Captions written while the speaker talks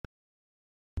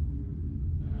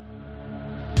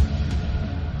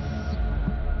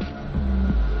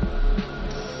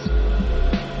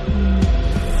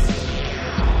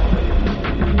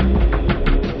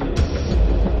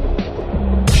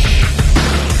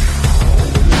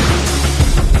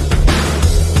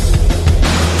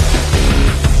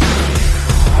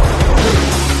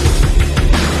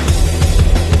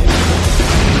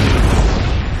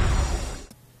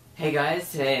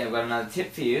got another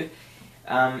tip for you.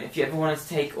 If you ever wanted to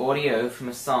take audio from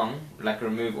a song, like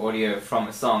remove audio from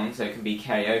a song so it can be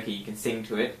karaoke, you can sing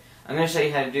to it, I'm going to show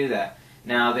you how to do that.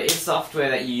 Now, there is software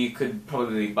that you could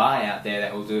probably buy out there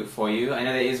that will do it for you. I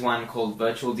know there is one called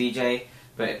Virtual DJ,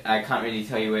 but I can't really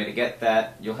tell you where to get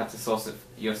that. You'll have to source it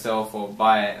yourself or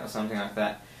buy it or something like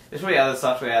that. There's probably other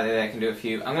software out there that can do it for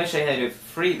you. I'm going to show you how to do it for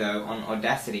free though on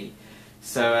Audacity.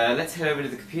 So let's head over to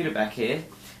the computer back here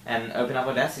and open up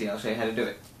Audacity. I'll show you how to do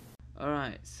it.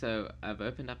 Alright, so I've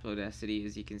opened up Audacity,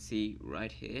 as you can see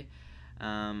right here.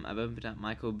 I've opened up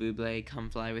Michael Bublé, Come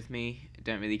Fly With Me. I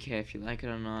don't really care if you like it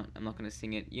or not. I'm not going to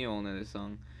sing it. You all know the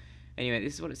song. Anyway,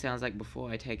 this is what it sounds like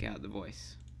before I take out the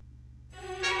voice.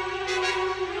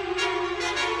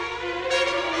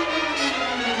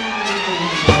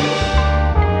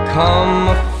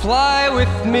 Come fly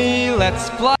with me, let's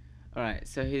fly. Alright,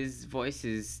 so his voice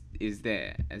is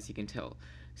there, as you can tell.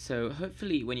 So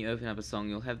hopefully when you open up a song,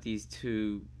 you'll have these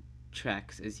two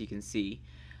tracks, as you can see.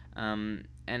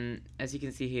 And as you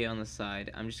can see here on the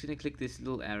side, I'm just going to click this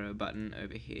little arrow button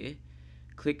over here.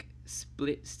 Click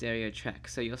split stereo track.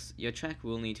 So your track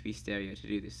will need to be stereo to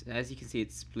do this. As you can see,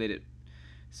 it's split it.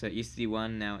 So it used to be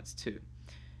 1, now it's 2.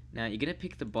 Now you're going to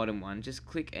pick the bottom one. Just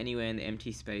click anywhere in the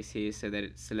empty space here so that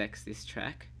it selects this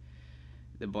track,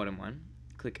 the bottom one.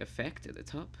 Click effect at the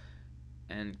top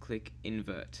and click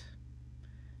invert.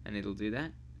 And it'll do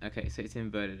that. Okay, so it's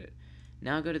inverted it.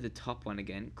 Now go to the top one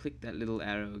again, click that little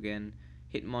arrow again,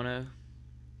 hit mono,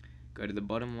 go to the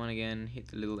bottom one again, hit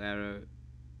the little arrow,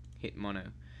 hit mono.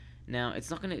 Now it's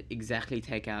not going to exactly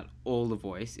take out all the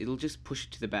voice, it'll just push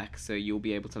it to the back so you'll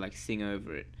be able to like sing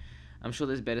over it. I'm sure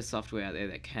there's better software out there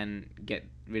that can get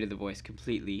rid of the voice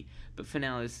completely, but for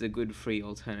now this is a good free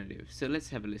alternative. So let's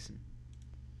have a listen.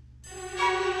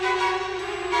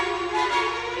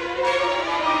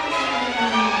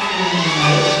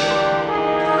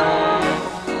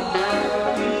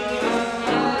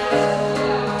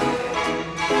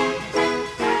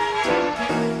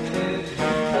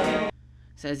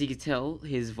 So as you can tell,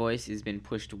 his voice has been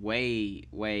pushed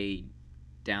way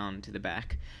down to the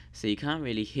back, so you can't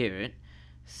really hear it.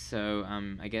 So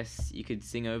I guess you could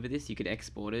sing over this, you could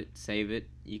export it, save it,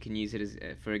 you can use it as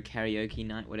for a karaoke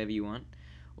night, whatever you want,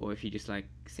 or if you just like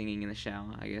singing in the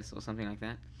shower, I guess, or something like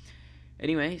that.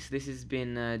 Anyway, so this has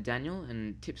been Daniel,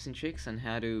 and tips and tricks on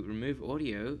how to remove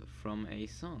audio from a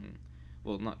song.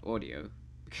 Well, not audio,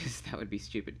 because that would be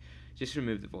stupid. Just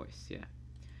remove the voice, yeah.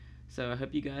 So I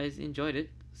hope you guys enjoyed it.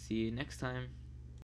 See you next time.